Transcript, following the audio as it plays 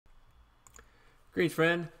Greetings,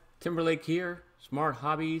 friend. Timberlake here. Smart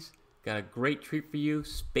Hobbies. Got a great treat for you.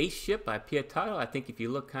 Spaceship by Pietato. I think if you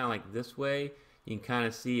look kind of like this way, you can kind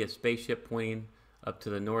of see a spaceship pointing up to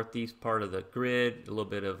the northeast part of the grid. A little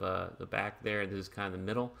bit of the back there. This is kind of the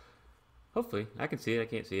middle. Hopefully, I can see it. I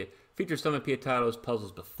can't see it. Featured some of Pietato's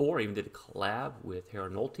puzzles before. I even did a collab with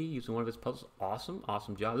Harold Nolte using one of his puzzles. Awesome,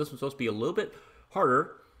 awesome job. This one's supposed to be a little bit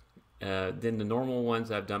harder than the normal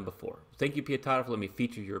ones I've done before. Thank you, Pietato, for letting me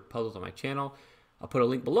feature your puzzles on my channel. I'll put a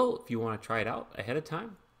link below if you want to try it out ahead of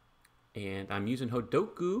time. And I'm using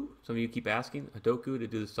Hodoku. Some of you keep asking Hodoku to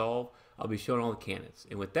do the solve. I'll be showing all the candidates.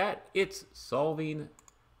 And with that, it's solving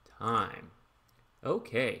time.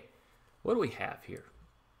 Okay, what do we have here?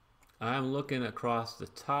 I'm looking across the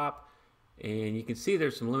top, and you can see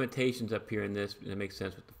there's some limitations up here in this. That makes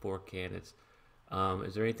sense with the four candidates.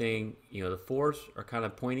 Is there anything, the fours are kind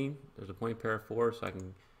of pointing. There's a pointing pair of fours, so I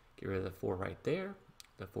can get rid of the four right there.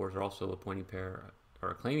 The fours are also a pointing pair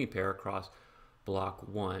or a claiming pair across block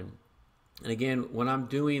one. And again, when I'm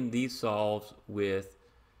doing these solves with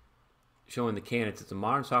showing the candidates, it's a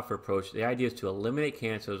modern software approach. The idea is to eliminate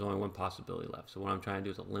candidates so there's only one possibility left. So what I'm trying to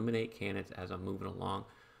do is eliminate candidates as I'm moving along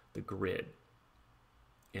the grid.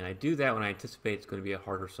 And I do that when I anticipate it's going to be a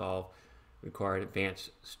harder solve, required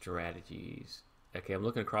advanced strategies. Okay, I'm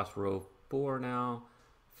looking across row 4 now.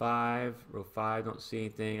 5, row 5, don't see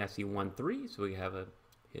anything. I see 1, 3, so we have a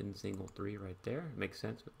hidden single 3 right there. It makes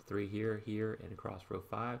sense with the 3 here, here, and across row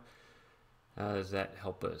 5. How does that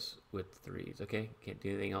help us with the 3s? Okay, can't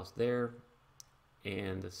do anything else there.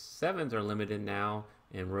 And the 7s are limited now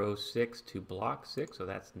in row 6 to block 6, so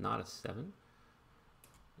that's not a 7.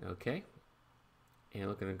 Okay, and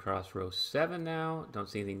looking across row 7 now, don't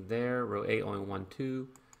see anything there. Row 8, only 1, 2,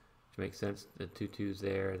 which makes sense. The 2 2s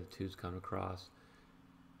there, the 2s come across.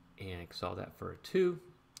 And I can solve that for a 2.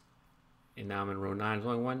 And now I'm in row 9. There's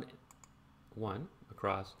only one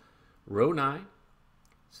across row 9.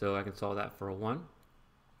 So I can solve that for a 1.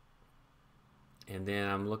 And then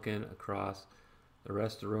I'm looking across the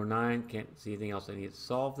rest of row 9. Can't see anything else I need to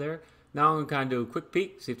solve there. Now I'm going to kind of do a quick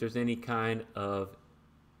peek, see if there's any kind of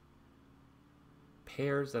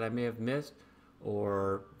pairs that I may have missed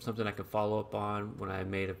or something I can follow up on when I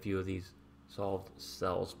made a few of these solved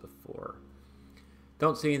cells before.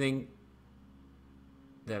 Don't see anything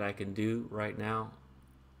that I can do right now.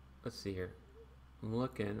 Let's see here. I'm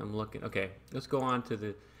looking. Okay, let's go on to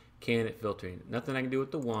the candidate filtering. Nothing I can do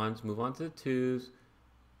with the 1s. Move on to the 2s.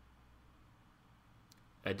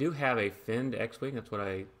 I do have a finned X-Wing. That's what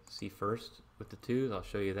I see first with the 2s. I'll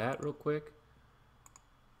show you that real quick.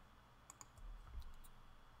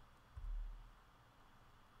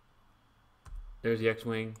 There's the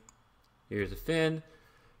X-Wing. Here's the fin.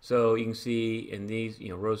 So you can see in these,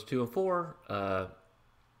 rows 2 and 4,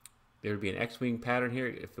 there would be an X-Wing pattern here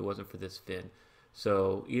if it wasn't for this fin.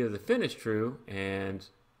 So either the fin is true and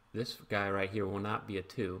this guy right here will not be a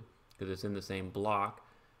 2 because it's in the same block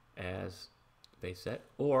as base set,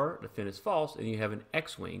 or the fin is false and you have an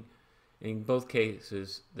X-Wing. In both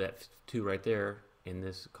cases, that 2 right there in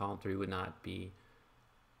this column 3 would not be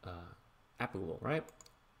applicable, right?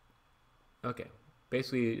 Okay.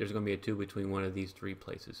 Basically, there's going to be a 2 between one of these 3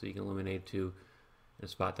 places. So you can eliminate 2 in a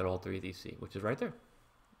spot that all 3 of these see, which is right there.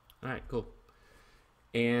 All right, cool.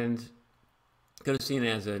 And could have seen it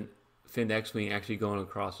as a finned X-Wing actually going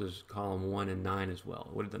across as column 1 and 9 as well.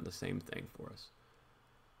 It would have done the same thing for us.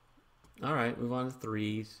 All right, move on to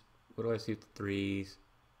 3s. What do I see with the 3s?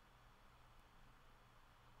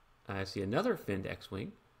 I see another finned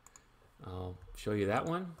X-Wing. I'll show you that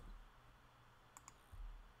one.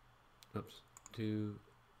 Oops.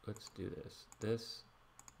 Let's do this.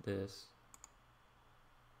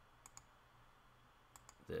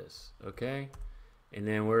 This. Okay. And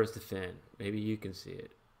then where's the fin? Maybe you can see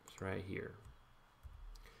it. It's right here.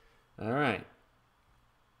 All right.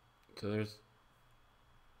 So there's,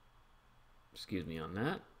 excuse me on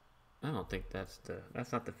that. I don't think that's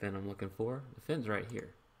not the fin I'm looking for. The fin's right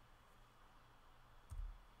here.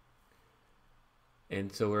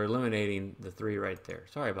 And so we're eliminating the 3 right there.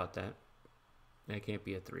 Sorry about that. That can't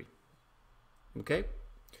be a 3. Okay,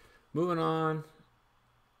 moving on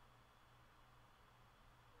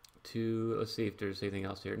to, let's see if there's anything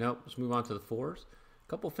else here. Nope, let's move on to the 4s. A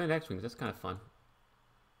couple finned X-Wings, that's kind of fun.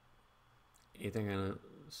 Anything I'm going to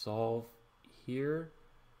solve here?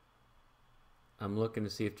 I'm looking to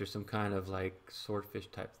see if there's some kind of like swordfish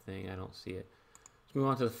type thing. I don't see it. Let's move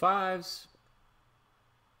on to the 5s.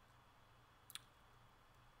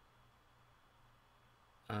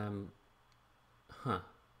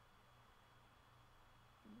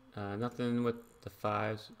 Nothing with the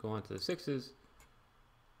 5s. Go on to the 6s.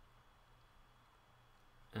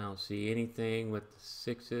 I don't see anything with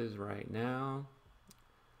the 6s right now.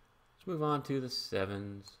 Let's move on to the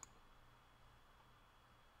 7s.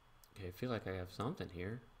 Okay, I feel like I have something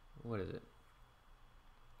here. What is it?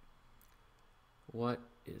 What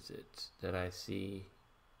is it that I see?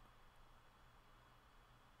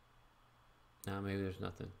 Now maybe there's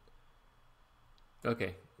nothing.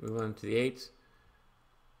 Okay, move on to the 8s.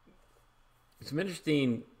 Some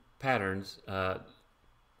interesting patterns, and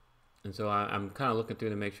so I'm kind of looking through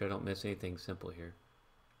to make sure I don't miss anything simple here.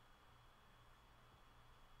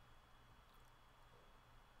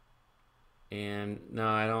 And no,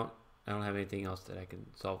 I don't have anything else that I can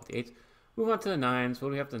solve with the 8s. Move on to the 9s. What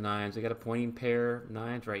do we have? The 9s. We got a pointing pair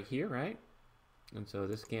 9s right here, right? And so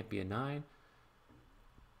this can't be a 9.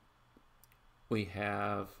 We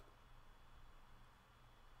have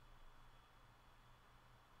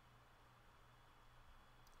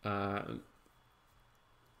I'm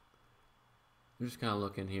just kind of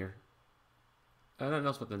looking here. Nothing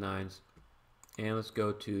else with the 9s. And let's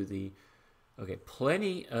go to the, okay,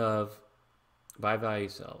 plenty of buy value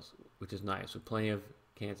cells, which is nice. So plenty of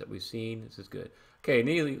cans that we've seen. This is good. Okay,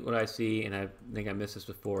 immediately what I see, and I think I missed this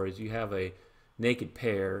before, is you have a naked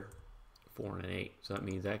pair, 4 and an 8. So that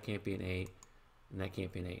means that can't be an 8, and that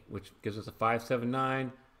can't be an 8, which gives us a 5, 7,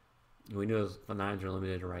 9. We know those 9s are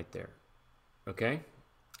limited right there. Okay?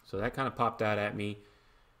 So that kind of popped out at me.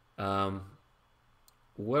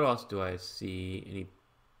 What else do I see? Any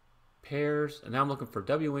pairs? And now I'm looking for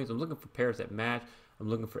W wings. I'm looking for pairs that match. I'm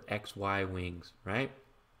looking for XY wings, right?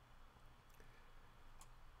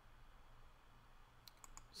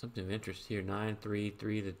 Something of interest here. 9, 3,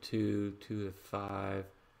 3 to 2, 2 to 5,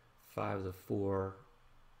 5 to 4,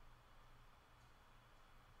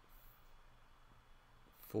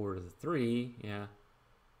 4 to the 3. Yeah.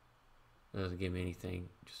 That doesn't give me anything.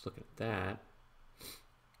 Just looking at that.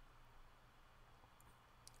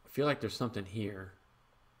 I feel like there's something here.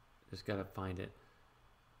 Just gotta find it.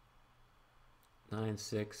 9,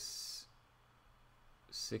 6,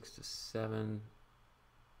 6 to 7,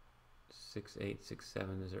 6, 8, 6,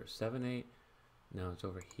 7. Is there a 7, 8? No, it's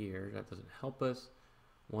over here. That doesn't help us.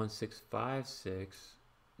 1, 6, 5, 6.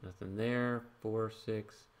 Nothing there. 4,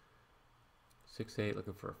 6, 6, 8.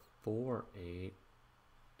 Looking for a 4, 8.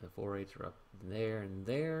 The 4 8s are up there and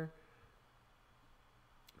there.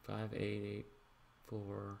 5, 8, 8,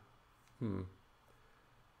 4. I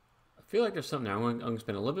feel like there's something there. I'm going to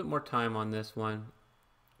spend a little bit more time on this one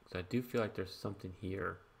because I do feel like there's something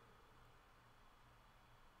here.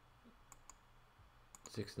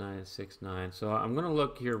 6, 9, and 6, 9. So I'm going to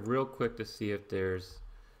look here real quick to see if there's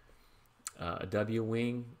a W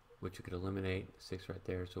wing, which you could eliminate 6 right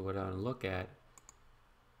there. So what I'm going to look at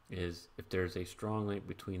is if there's a strong link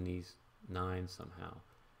between these 9s somehow.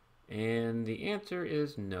 And the answer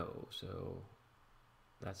is no. So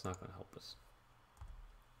that's not going to help us.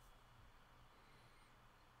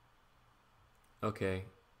 Okay,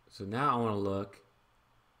 so now I want to look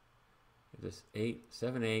at this 8,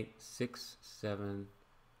 7, 8, 6, 7.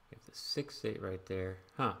 You have the 6, 8 right there.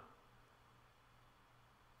 Huh.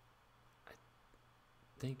 I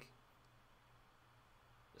think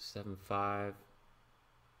 7, 5,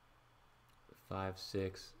 5,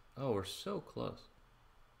 6. Oh, we're so close.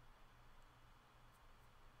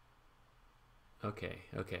 Okay,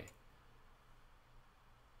 okay.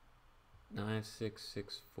 9, 6,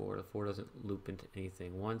 6, 4. The 4 doesn't loop into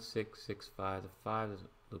anything. 1, 6, 6, 5. The 5 doesn't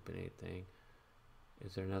loop into anything.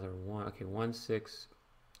 Is there another 1? Okay, 1, 6,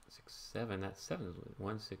 6, 7. That's 7.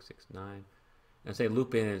 1, 6, 6, 9. And say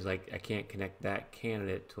loop in is like I can't connect that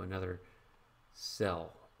candidate to another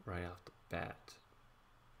cell right off the bat.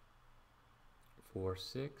 4,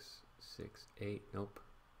 6, 6, 8. Nope.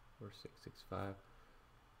 4, 6, 6, 5.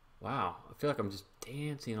 Wow. I feel like I'm just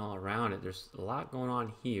dancing all around it. There's a lot going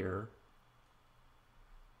on here.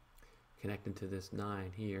 Connecting to this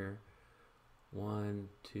 9 here. 1,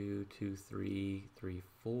 2, 2, 3, 3,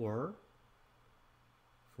 4.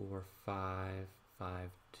 4, 5,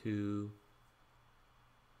 5, 2.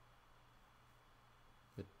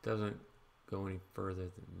 It doesn't go any further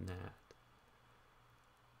than that.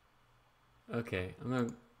 Okay, I'm going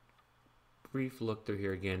to brief look through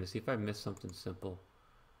here again to see if I missed something simple.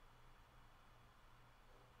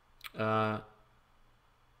 Let's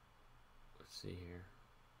see here.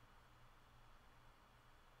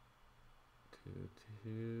 2,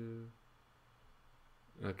 2.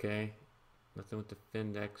 Okay, nothing with the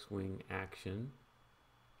finned X-wing action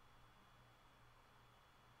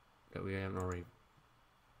that we haven't already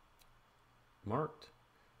marked.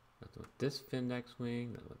 Nothing with this finned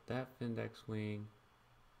X-wing, nothing with that finned X-wing.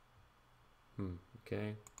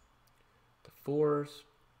 Okay. The 4s.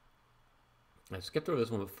 I skipped over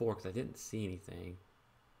this one before because I didn't see anything.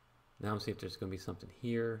 Now I'm seeing if there's going to be something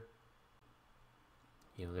here.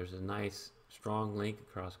 You know, there's a nice strong link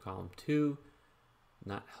across column 2.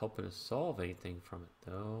 Not helping us solve anything from it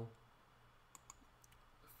though.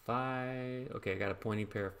 5. Okay, I got a pointing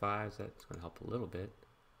pair of 5s. That's going to help a little bit.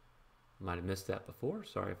 Might have missed that before.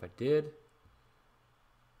 Sorry if I did.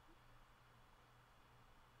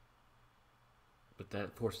 But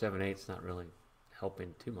that 4, 7, 8's not really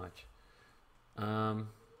helping too much. 4,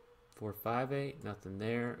 5, 8, nothing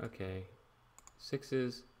there. Okay,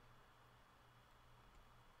 6s.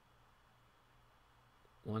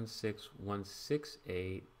 1, 6, 1, 6,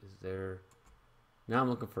 8. Is there? Now I'm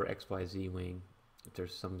looking for XYZ wing. If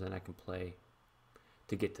there's something I can play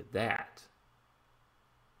to get to that.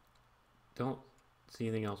 Don't see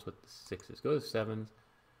anything else with the 6s. Go to 7s.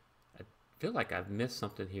 I feel like I've missed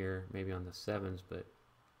something here, maybe on the 7s, but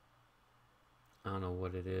I don't know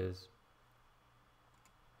what it is.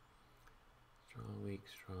 Strong, weak,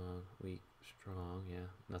 strong, weak, strong. Yeah,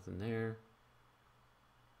 nothing there.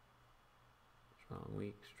 Strong,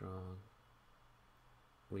 weak, strong,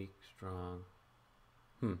 weak, strong.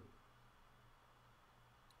 I'm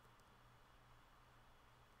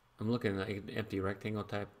looking at empty rectangle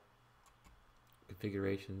type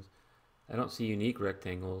configurations. I don't see unique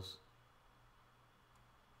rectangles.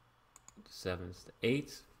 The 7s, the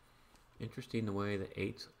 8s. Interesting the way the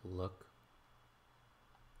 8s look.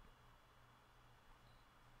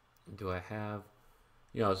 Do I have,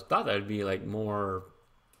 you know, I thought that would be like more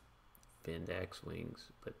finned X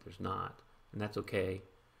wings, but there's not, and that's okay.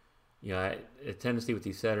 You know, a tendency with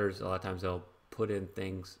these setters, a lot of times they'll put in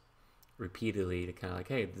things repeatedly to kind of like,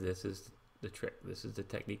 hey, this is the trick, this is the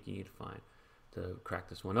technique you need to find to crack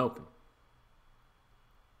this one open.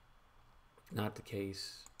 Not the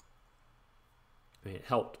case. I mean, it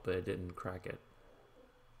helped, but it didn't crack it.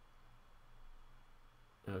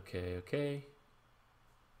 Okay, okay.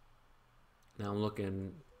 Now I'm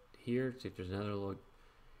looking here, see if there's another little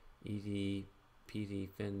easy peasy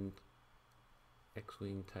finned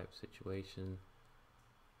X-wing type situation.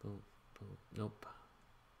 Boom, boom, nope.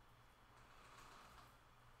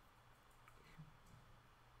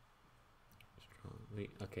 Strong,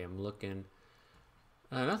 weak. Okay, I'm looking.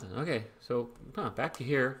 Nothing. Okay, so back to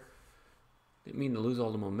here. Didn't mean to lose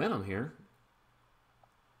all the momentum here.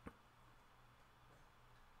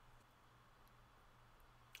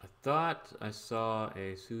 I thought I saw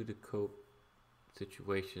a Sudoku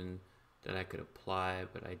situation that I could apply,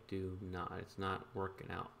 but I do not. It's not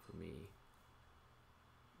working out for me.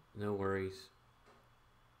 No worries.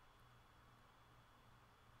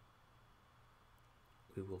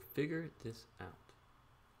 We will figure this out.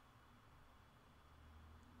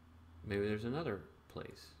 Maybe there's another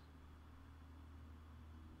place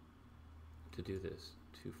to do this.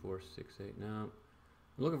 2, 4, 6, 8. No. I'm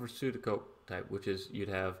looking for Sudoku type, which is you'd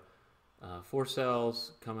have 4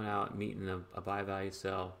 cells coming out, meeting a by value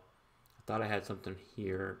cell. I thought I had something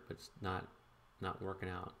here, but it's not working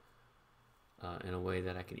out in a way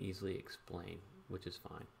that I can easily explain, which is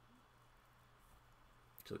fine.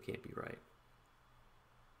 So it can't be right.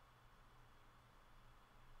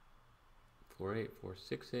 4, 8, 4,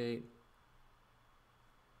 6, 8.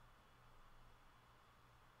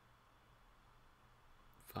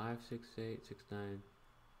 Five, 6, 8, 6, 9,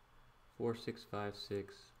 4, 6, 5,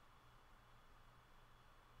 6.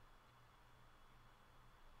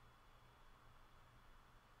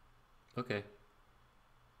 Okay.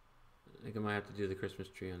 I think I might have to do the Christmas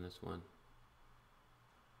tree on this one.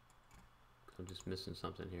 I'm just missing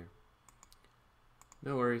something here.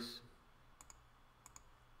 No worries.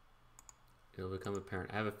 It'll become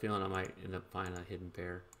apparent. I have a feeling I might end up finding a hidden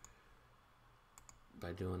pair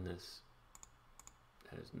by doing this.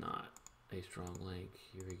 That is not a strong link.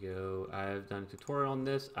 Here we go. I've done a tutorial on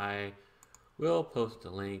this. I will post a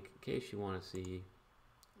link in case you want to see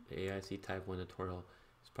the AIC Type 1 tutorial.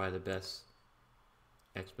 It's probably the best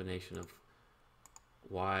explanation of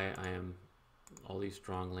why I am all these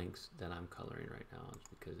strong links that I'm coloring right now. It's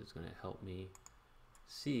because it's going to help me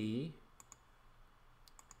see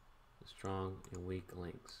the strong and weak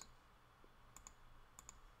links.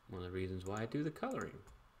 One of the reasons why I do the coloring.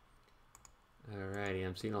 Alrighty,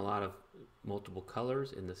 I'm seeing a lot of multiple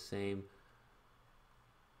colors in the same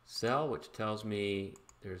cell, which tells me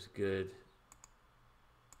there's a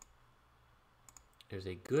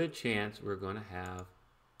good chance we're going to have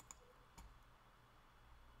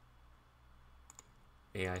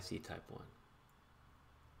AIC type 1.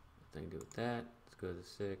 Nothing to do with that. Let's go to the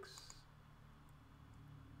 6.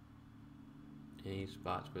 Any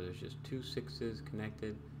spots where there's just 2 6s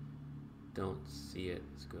connected? Don't see it.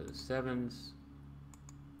 Let's go to the 7s.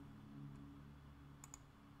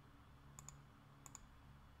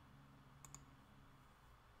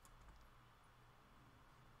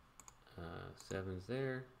 7's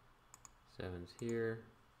there, 7's here,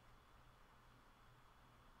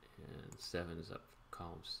 and 7 is up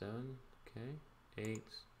column 7. Okay,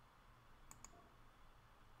 8's.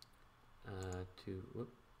 Whoop,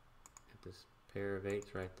 get this pair of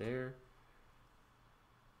 8's right there,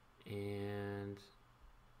 and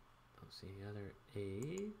don't see the other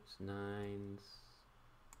 8's, 9's.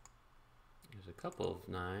 There's a couple of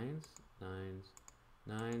 9's,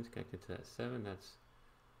 9's connected to that 7. That's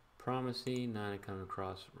promising. 9 coming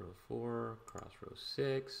across row 4, across row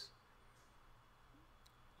 6,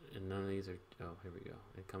 and none of these are. Oh, here we go.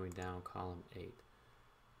 And coming down column 8.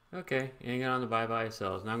 Okay, hang on the bye-bye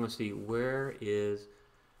cells. Now I'm going to see where is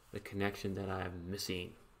the connection that I'm missing.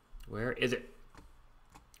 Where is it?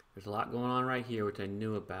 There's a lot going on right here, which I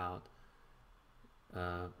knew about.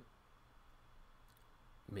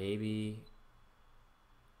 Maybe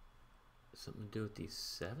something to do with these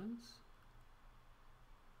 7's?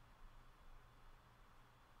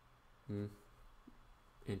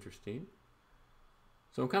 Interesting.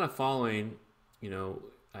 So I'm kind of following, you know,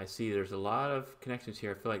 I see there's a lot of connections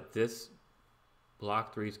here. I feel like this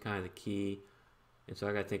block 3 is kind of the key. And so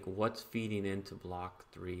I got to think what's feeding into block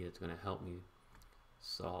 3 that's going to help me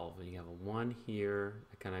solve. And you have a 1 here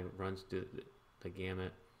that kind of runs through the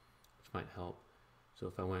gamut, which might help. So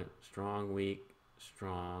if I went strong, weak,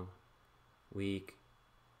 strong, weak,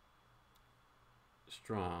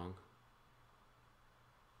 strong,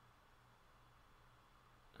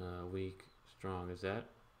 weak, strong, is that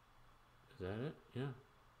it? Yeah.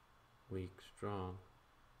 Weak, strong,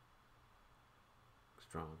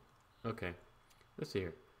 strong. Okay, let's see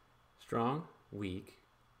here. Strong, weak,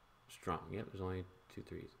 strong. Yep, there's only 2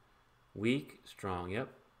 3's. Weak, strong. Yep.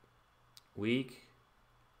 Weak,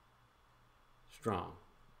 strong.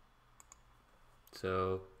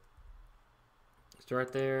 So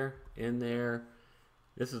start there, in there.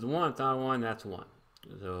 This is 1. It's not a 1. That's a 1.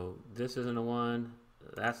 So this isn't a 1.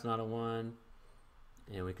 That's not a 1.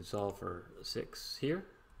 And we can solve for 6 here.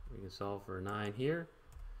 We can solve for 9 here.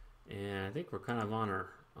 And I think we're kind of on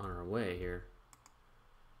our way here.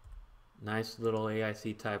 Nice little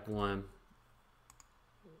AIC type 1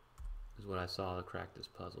 is what I saw to crack this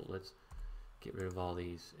puzzle. Let's get rid of all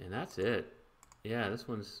these. And that's it. Yeah, this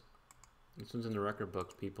one's in the record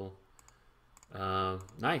books, people.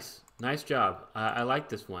 Nice job. I like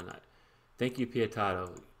this one. Thank you,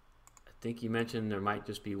 Pietato. I think you mentioned there might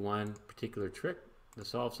just be one particular trick to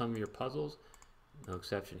solve some of your puzzles. No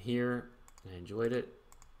exception here. I enjoyed it.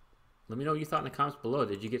 Let me know what you thought in the comments below.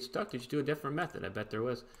 Did you get stuck? Did you do a different method? I bet there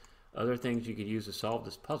was other things you could use to solve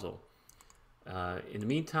this puzzle. In the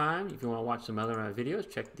meantime, if you want to watch some other of my videos,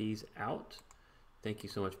 check these out. Thank you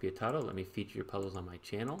so much, Pietato. Let me feature your puzzles on my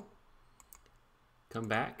channel. Come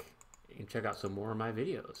back and check out some more of my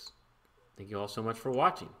videos. Thank you all so much for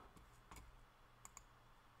watching.